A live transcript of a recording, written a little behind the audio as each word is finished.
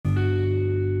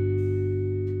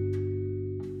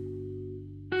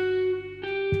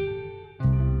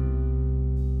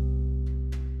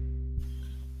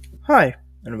Hi,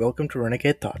 and welcome to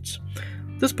Renegade Thoughts.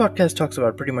 This podcast talks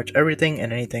about pretty much everything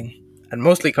and anything, and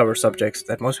mostly covers subjects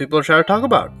that most people are shy to talk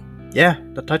about. Yeah,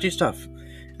 the touchy stuff.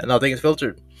 And nothing is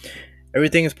filtered.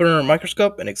 Everything is put under a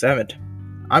microscope and examined.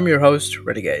 I'm your host,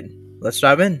 Renegade. Let's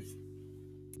dive in.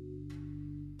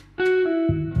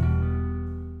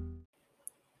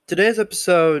 Today's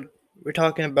episode, we're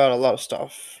talking about a lot of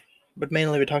stuff, but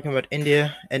mainly we're talking about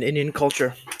India and Indian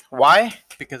culture. Why?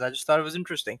 Because I just thought it was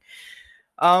interesting.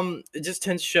 It just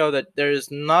tends to show that there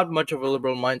is not much of a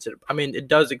liberal mindset. I mean, it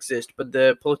does exist, but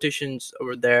the politicians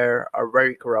over there are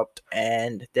very corrupt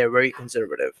and they're very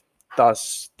conservative.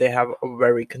 Thus, they have a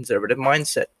very conservative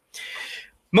mindset.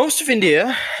 Most of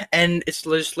India and its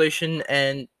legislation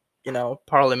and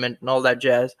parliament and all that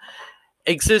jazz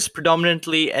exists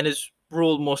predominantly and is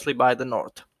ruled mostly by the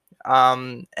North.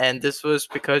 And this was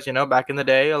because back in the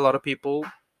day, a lot of people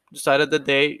decided that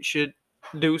they should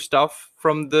do stuff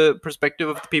from the perspective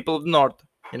of the people of the North,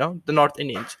 the North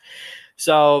Indians.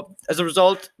 So as a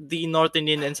result, the North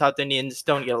Indian and South Indians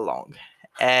don't get along.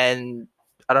 And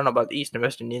I don't know about the East and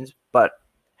West Indians, but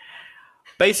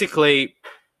basically,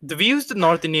 the views the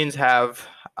North Indians have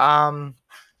are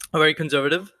very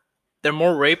conservative. There are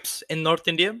more rapes in North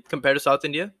India compared to South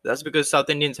India. That's because South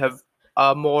Indians have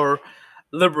a more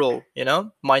liberal,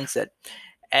 mindset,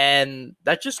 and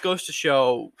that just goes to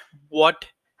show what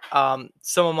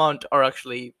some amount or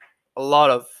actually a lot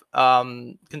of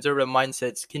conservative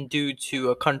mindsets can do to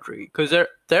a country, because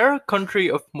they're a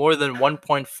country of more than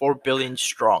 1.4 billion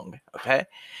strong. Okay,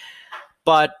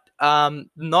 but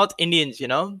North Indians,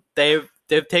 they've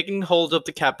taken hold of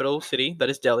the capital city, that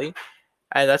is Delhi,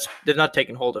 and that's they're not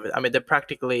taking hold of it. I mean, they're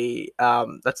practically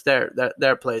that's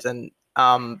their place, and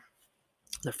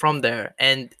they're from there,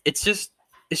 and it's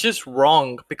just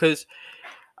wrong because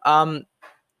um,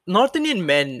 North Indian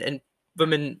men and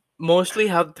women mostly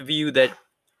have the view that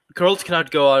girls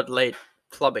cannot go out late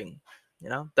clubbing.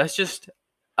 That's just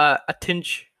a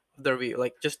tinge of their view,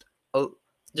 like a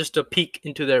just a peek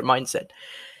into their mindset,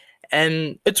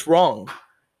 and it's wrong.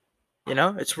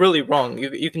 It's really wrong.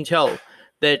 You can tell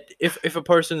that if a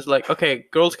person's like, okay,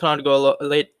 girls cannot go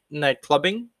late night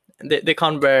clubbing, they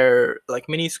can't wear like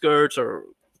mini skirts or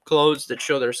clothes that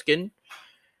show their skin,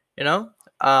 you know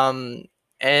um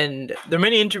and there are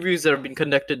many interviews that have been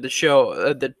conducted that show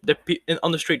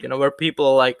on the street, where people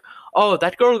are like, oh,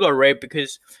 that girl got raped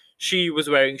because she was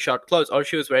wearing short clothes or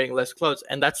she was wearing less clothes,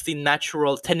 and that's the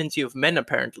natural tendency of men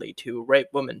apparently to rape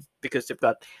women because they've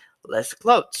got less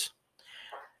clothes.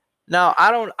 Now, I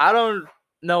don't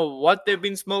know what they've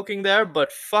been smoking there,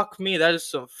 but fuck me, that is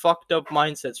some fucked up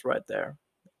mindsets right there.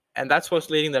 And that's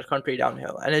what's leading that country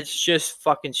downhill. And it's just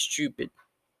fucking stupid.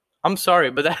 I'm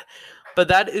sorry, but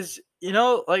that is,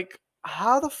 like,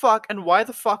 how the fuck and why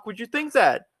the fuck would you think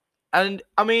that? And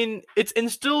I mean, it's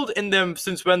instilled in them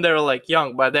since when they're like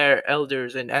young by their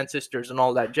elders and ancestors and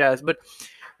all that jazz. But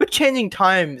with changing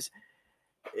times,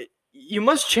 you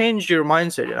must change your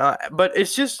mindset, but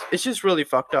it's just really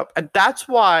fucked up, and that's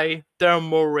why there are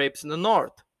more rapes in the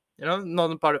north,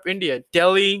 northern part of India.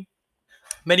 Delhi,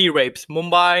 many rapes.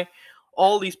 Mumbai,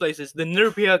 all these places. The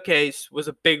Nirbhaya case was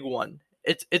a big one.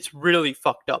 It's really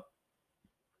fucked up.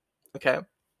 Okay,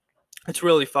 it's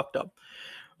really fucked up.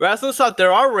 Whereas in the south,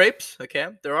 there are rapes. Okay,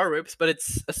 there are rapes, but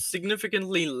it's a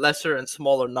significantly lesser and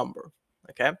smaller number.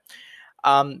 Okay.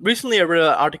 Recently, I read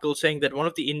an article saying that one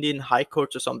of the Indian high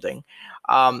courts or something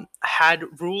had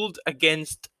ruled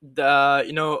against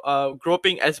the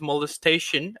groping as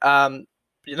molestation.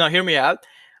 Hear me out.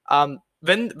 When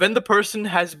the person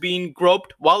has been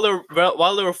groped while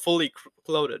they were fully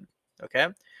clothed. Okay,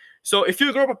 so if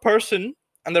you grope a person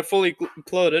and they're fully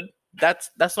clothed,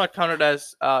 that's not counted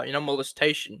as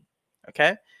molestation.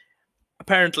 Okay,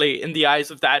 apparently in the eyes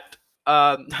of that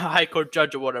high court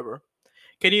judge or whatever.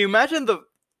 Can you imagine the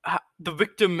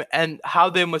victim and how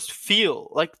they must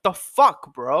feel? Like, the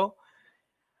fuck, bro?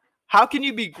 How can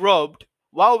you be groped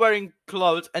while wearing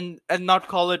clothes and not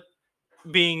call it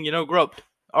being, groped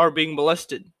or being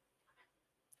molested?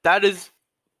 That is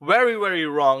very, very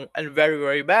wrong and very,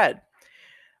 very bad.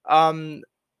 Um,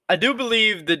 I do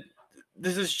believe that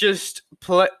this is just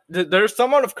there's some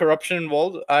amount of corruption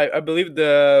involved. I believe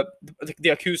the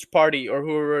accused party or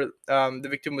whoever the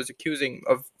victim was accusing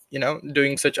of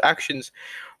doing such actions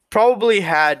probably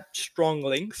had strong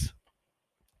links,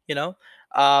 you know.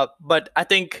 But I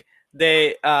think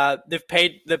they've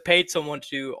paid someone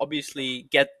to obviously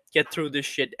get through this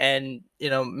shit and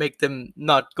make them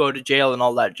not go to jail and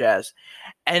all that jazz.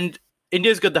 And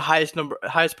India's got the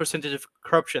highest percentage of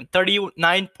corruption,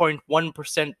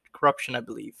 39.1% corruption, I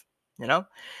believe. You know,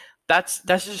 that's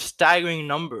just staggering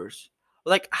numbers.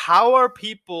 Like, how are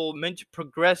people meant to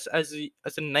progress as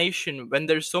a nation when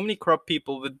there's so many corrupt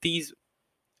people with these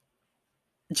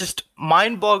just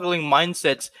mind-boggling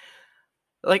mindsets?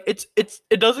 Like, it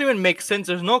doesn't even make sense.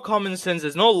 There's no common sense.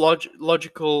 There's no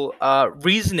logical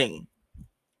reasoning.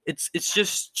 It's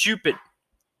just stupid.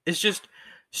 It's just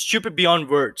stupid beyond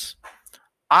words.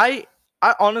 I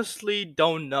I honestly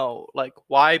don't know like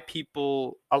why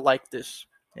people are like this,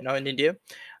 in India.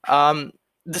 Um,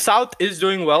 the South is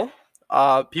doing well.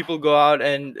 People go out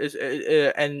and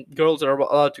girls are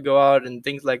allowed to go out and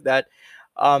things like that.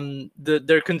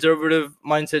 Their conservative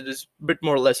mindset is a bit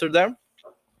more lesser there,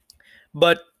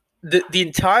 but the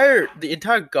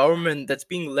entire government that's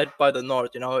being led by the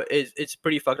North, is it's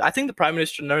pretty fucked. I think their Prime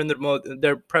Minister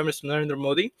Narendra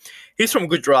Modi, he's from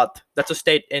Gujarat. That's a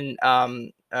state in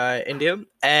India,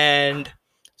 and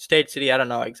state city I don't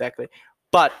know exactly,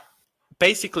 but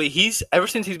basically he's ever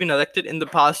since he's been elected in the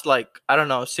past, like, I don't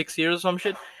know, 6 years or some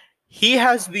shit. He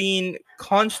has been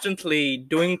constantly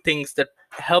doing things that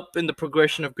help in the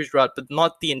progression of Gujarat, but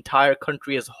not the entire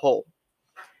country as a whole.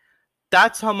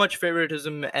 That's how much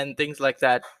favoritism and things like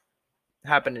that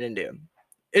happen in India.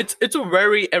 It's a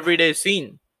very everyday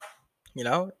scene. You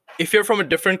know, if you're from a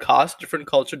different caste, different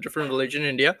culture, different religion in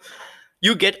India,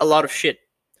 you get a lot of shit.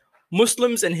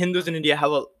 Muslims and Hindus in India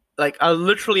are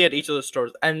literally at each other's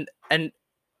stores, and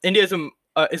India is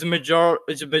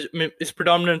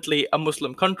predominantly a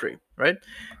Muslim country, right?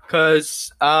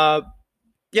 Because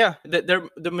yeah, they're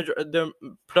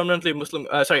predominantly Muslim.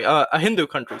 Sorry, a Hindu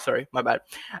country. Sorry, my bad.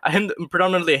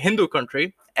 Predominantly a Hindu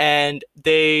country, and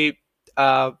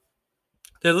uh,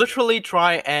 they literally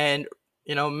try and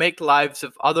make lives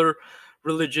of other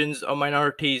religions or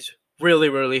minorities really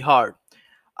really hard.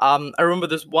 I remember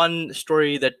this one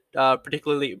story that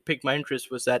particularly piqued my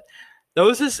interest was that there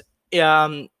was this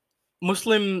um,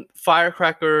 Muslim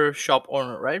firecracker shop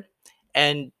owner, right?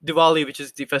 And Diwali, which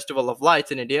is the festival of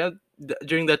lights in India,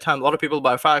 during that time, a lot of people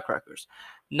buy firecrackers.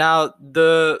 Now,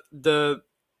 the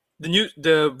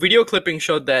video clipping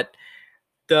showed that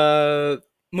the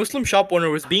Muslim shop owner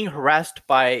was being harassed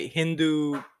by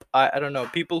Hindu, I don't know,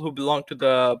 people who belong to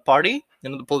the party,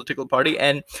 the political party,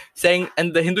 and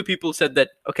the Hindu people said that,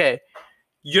 okay,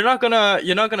 you're not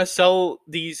gonna sell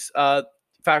these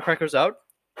firecrackers out,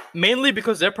 mainly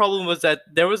because their problem was that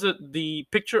there was the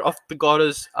picture of the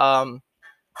goddess uh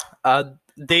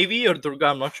Devi or Durga,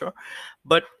 I'm not sure,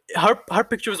 but her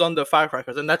picture was on the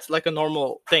firecrackers, and that's like a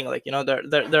normal thing. Like,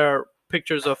 there are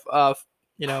pictures of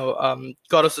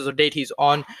goddesses or deities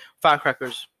on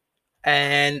firecrackers,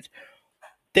 and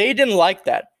they didn't like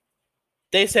that.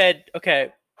 They said,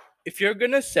 okay, if you're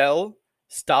gonna sell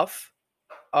stuff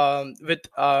with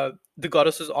the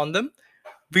goddesses on them,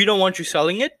 we don't want you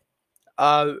selling it.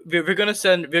 We're gonna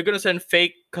send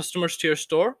fake customers to your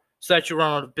store so that you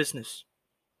run out of business.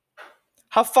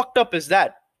 How fucked up is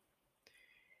that?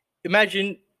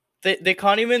 Imagine they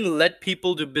can't even let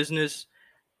people do business,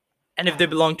 and if they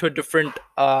belong to a different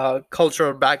culture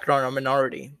or background or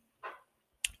minority,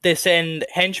 they send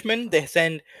henchmen, they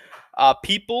send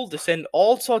people, they send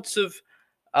all sorts of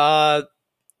uh,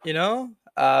 you know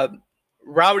uh,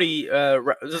 rowdy.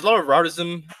 There's a lot of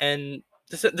rowdism, and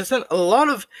they send a lot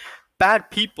of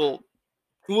bad people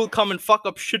who will come and fuck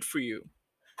up shit for you,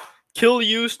 kill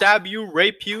you, stab you,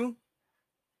 rape you.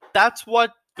 That's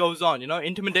what goes on.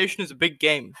 Intimidation is a big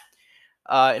game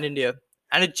in India,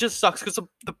 and it just sucks because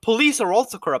the police are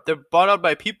also corrupt. They're bought out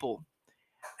by people,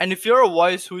 and if you're a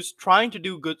voice who's trying to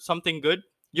do something good,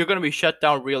 you're gonna be shut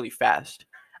down really fast,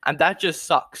 and that just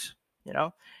sucks. You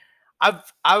know, I've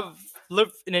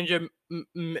lived in India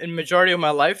in majority of my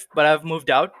life, but I've moved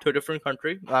out to a different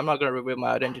country. I'm not gonna reveal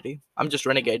my identity. I'm just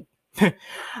renegade.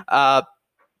 uh,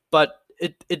 but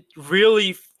it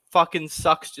really fucking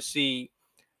sucks to see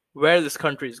where this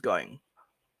country is going.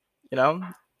 You know,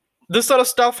 this sort of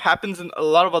stuff happens in a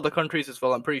lot of other countries as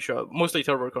well. I'm pretty sure, mostly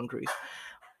third world countries.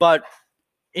 But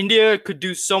India could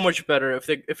do so much better if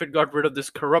it got rid of this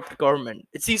corrupt government.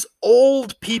 It's these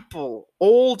old people,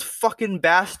 old fucking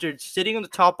bastards, sitting on the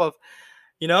top of,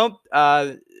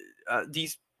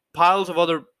 these piles of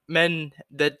other men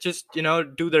that just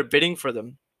do their bidding for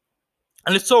them,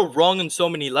 and it's so wrong in so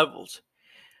many levels.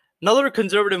 Another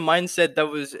conservative mindset that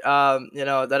was,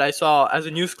 that I saw as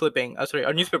a news clipping,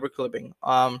 a newspaper clipping.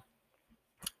 On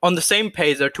the same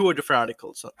page, there are two different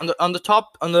articles. On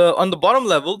the bottom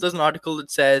level, there's an article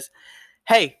that says,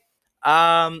 "Hey,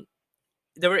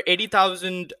 there were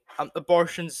 80,000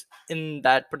 abortions in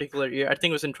that particular year. I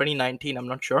think it was in 2019. I'm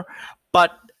not sure,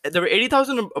 but there were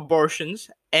 80,000 abortions,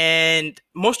 and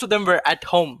most of them were at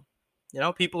home.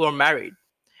 People were married."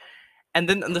 And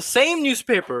then on the same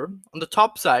newspaper, on the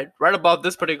top side, right above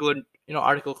this particular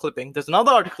article clipping. There's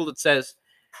another article that says,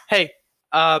 hey,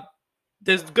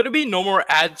 there's gonna be no more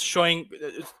ads showing,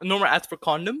 no more ads for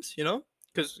condoms,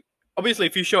 because obviously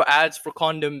if you show ads for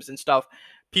condoms and stuff,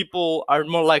 people are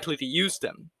more likely to use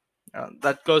them.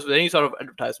 That goes with any sort of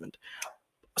advertisement.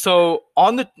 So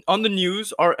on the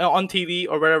news or on TV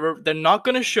or wherever, they're not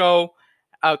gonna show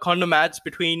condom ads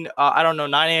between I don't know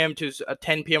 9 a.m. to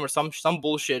 10 p.m. or some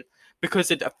bullshit,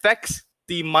 because it affects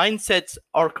the mindsets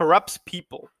or corrupts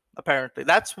people. Apparently,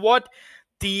 that's what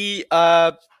the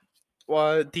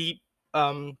the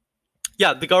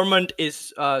the government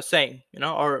is saying,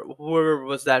 or whoever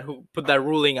was that who put that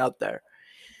ruling out there.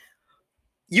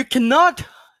 You cannot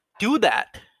do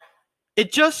that.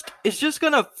 It's just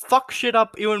gonna fuck shit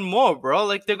up even more, bro.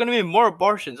 Like, there are gonna be more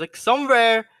abortions. Like,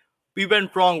 somewhere we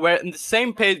went wrong, where in the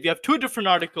same page we have two different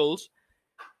articles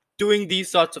doing these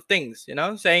sorts of things,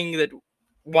 saying that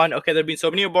one, okay, there have been so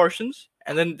many abortions,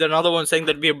 and then another one saying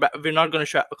that we're not going to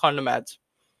show condom ads.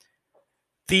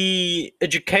 The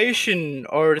education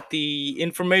or the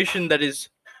information that is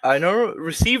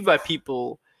received by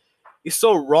people is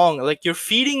so wrong. Like, you're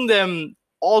feeding them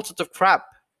all sorts of crap,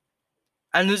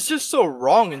 and it's just so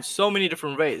wrong in so many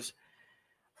different ways.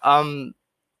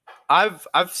 I've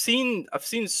seen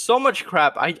so much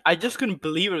crap. I just couldn't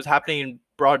believe it was happening in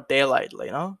broad daylight.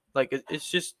 Like, it's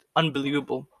just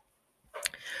unbelievable.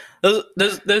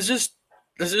 There's just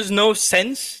no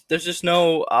sense. There's just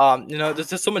no there's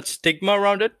just so much stigma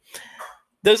around it.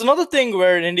 There's another thing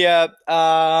where in India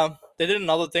they did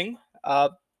another thing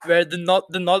where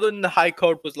the Northern High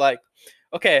Court was like,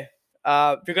 okay,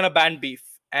 we're gonna ban beef.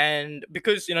 And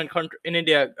because in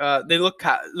India they look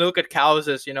at cows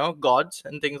as gods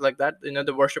and things like that.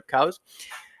 They worship cows.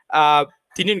 The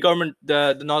Indian government,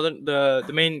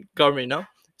 the main government,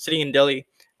 sitting in Delhi,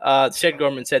 the state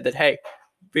government said that, hey,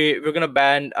 we're gonna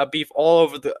ban beef all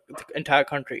over the entire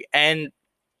country, and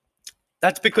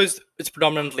that's because it's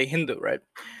predominantly Hindu, right?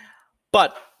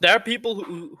 But there are people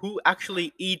who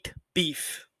actually eat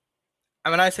beef.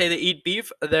 And when I say they eat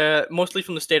beef, they're mostly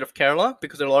from the state of Kerala,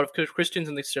 because there are a lot of Christians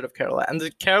in the state of Kerala. And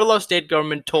the Kerala state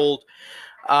government told,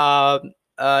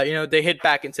 they hit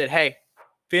back and said, hey,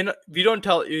 we're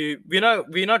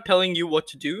not telling you what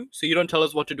to do, so you don't tell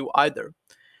us what to do either.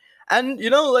 And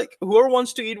like, whoever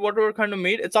wants to eat whatever kind of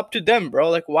meat, it's up to them, bro.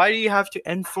 Like, why do you have to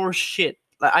enforce shit?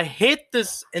 Like, I hate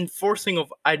this enforcing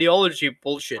of ideology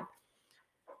bullshit.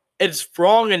 It's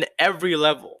wrong in every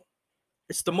level.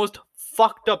 It's the most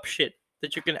fucked up shit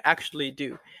that you can actually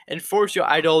do. Enforce your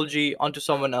ideology onto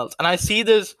someone else. And I see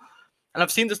this, and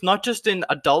I've seen this not just in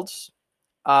adults.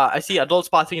 I see adults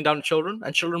passing it down to children,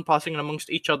 and children passing it amongst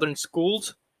each other in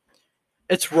schools.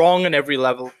 It's wrong in every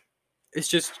level. It's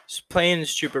just plain and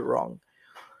stupid wrong.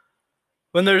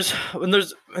 When the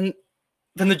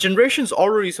generation's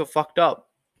already so fucked up,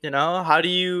 how do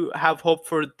you have hope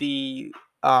for the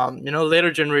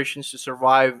later generations to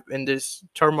survive in this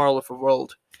turmoil of a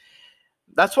world?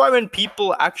 That's why when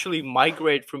people actually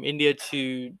migrate from India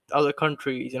to other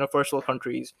countries, first world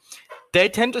countries, they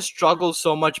tend to struggle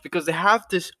so much because they have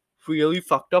this really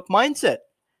fucked up mindset,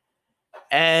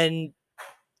 and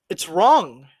it's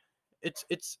wrong. It's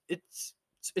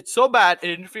so bad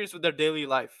it interferes with their daily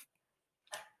life.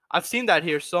 I've seen that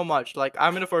here so much. Like,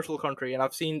 I'm in a first world country, and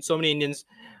I've seen so many Indians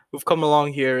who've come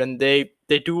along here, and they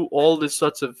do all this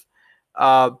sorts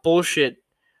of bullshit.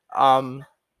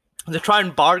 They try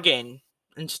and bargain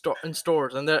in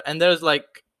stores, and they're like,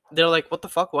 what the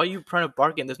fuck? Why are you trying to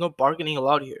bargain? There's no bargaining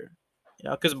allowed here.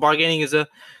 Because bargaining is a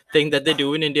thing that they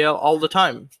do in India all the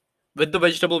time, with the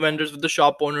vegetable vendors, with the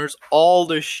shop owners, all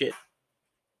this shit.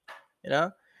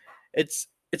 It's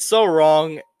so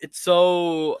wrong. It's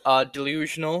so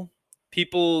delusional.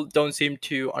 People don't seem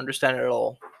to understand it at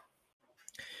all.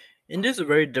 India is a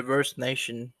very diverse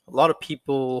nation. A lot of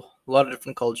people, a lot of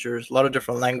different cultures, a lot of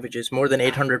different languages, more than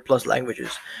 800 plus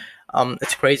languages.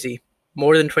 It's crazy.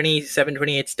 More than 27,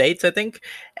 28 states, I think.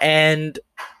 And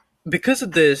because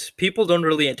of this, people don't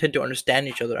really tend to understand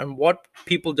each other. And what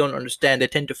people don't understand, they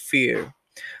tend to fear.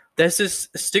 There's this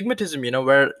stigmatism,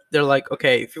 where they're like,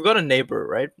 okay, if you've got a neighbor,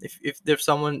 right? If there's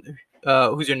someone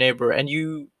who's your neighbor, and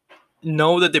you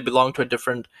know that they belong to a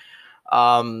different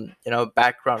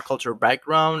cultural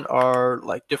background, or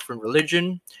like different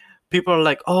religion, people are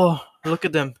like, oh, look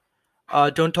at them,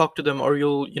 don't talk to them, or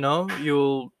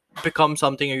you'll become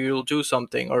something, or you'll do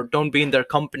something, or don't be in their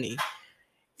company,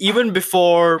 even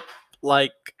before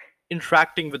like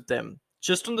interacting with them,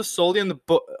 just on the solely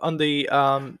on the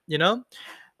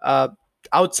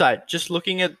outside, just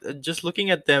looking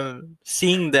at them,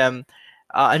 seeing them,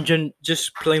 and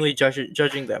just plainly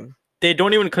judging them. They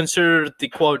don't even consider the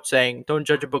quote saying, don't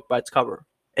judge a book by its cover.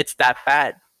 It's that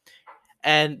bad.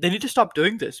 and they need to stop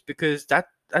doing this because that's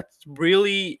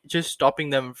really just stopping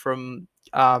them from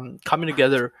coming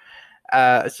together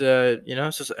as a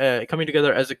coming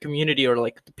together as a community, or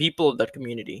like the people of that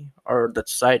community or that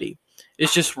society.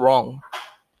 It's just wrong.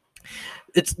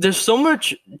 It's There's so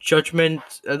much judgment.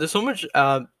 There's so much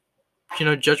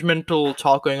judgmental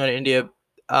talk going on in India.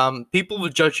 People will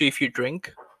judge you if you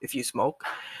drink, if you smoke.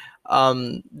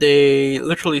 They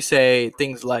literally say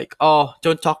things like, "Oh,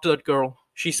 don't talk to that girl.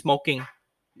 She's smoking.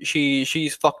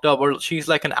 She's fucked up, or she's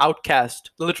like an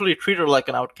outcast." They literally treat her like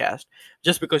an outcast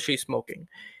just because she's smoking.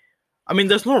 I mean,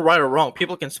 there's no right or wrong.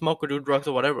 People can smoke or do drugs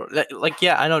or whatever.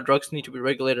 Yeah, I know drugs need to be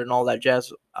regulated and all that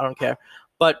jazz. I don't care,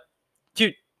 but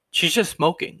dude, she's just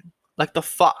smoking. Like the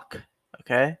fuck.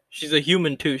 Okay, she's a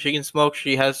human too. She can smoke.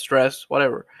 She has stress,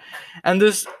 whatever. And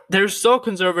they're so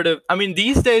conservative. I mean,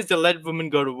 these days they let women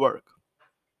go to work.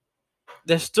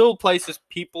 There's still places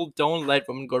people don't let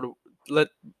women go to let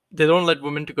they don't let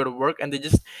women to go to work, and they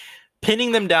just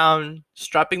pinning them down,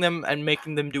 strapping them, and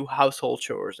making them do household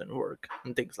chores and work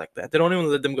and things like that. They don't even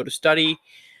let them go to study.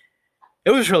 It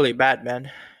was really bad,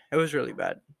 man. It was really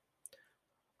bad.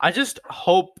 I just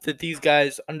hope that these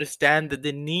guys understand that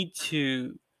they need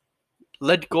to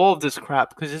let go of this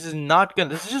crap, because this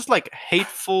is just like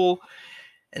hateful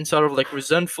and sort of like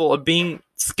resentful of being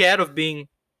scared of being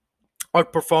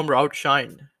outperformed or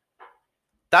outshined.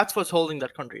 That's what's holding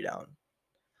that country down.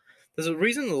 There's a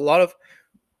reason a lot of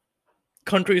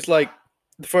countries like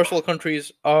the first world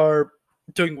countries are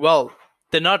doing well.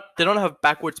 They don't have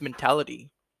backwards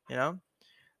mentality, you know?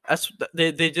 That's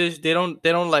they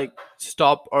don't like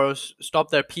stop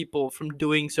their people from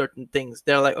doing certain things.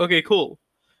 They're like, "Okay, cool.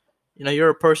 You're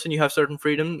a person, you have certain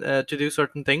freedom to do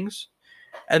certain things."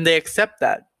 And they accept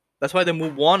that. That's why they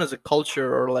move on as a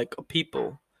culture or like a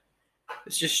people.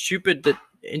 It's just stupid that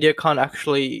India can't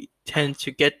actually tend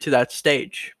to get to that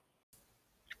stage.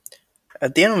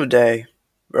 At the end of the day,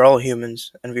 we're all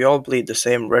humans, and we all bleed the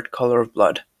same red color of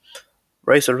blood.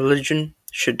 Race or religion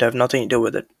should have nothing to do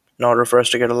with it, in order for us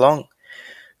to get along.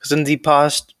 Because in the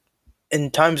past,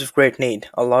 in times of great need,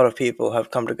 a lot of people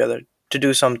have come together to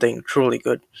do something truly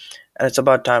good. And it's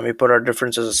about time we put our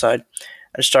differences aside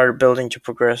and started building to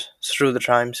progress through the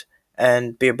times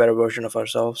and be a better version of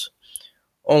ourselves.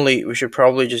 Only we should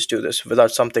probably just do this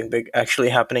without something big actually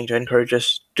happening to encourage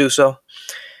us to do so.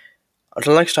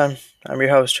 Until next time, I'm your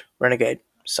host, Renegade,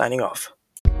 signing off.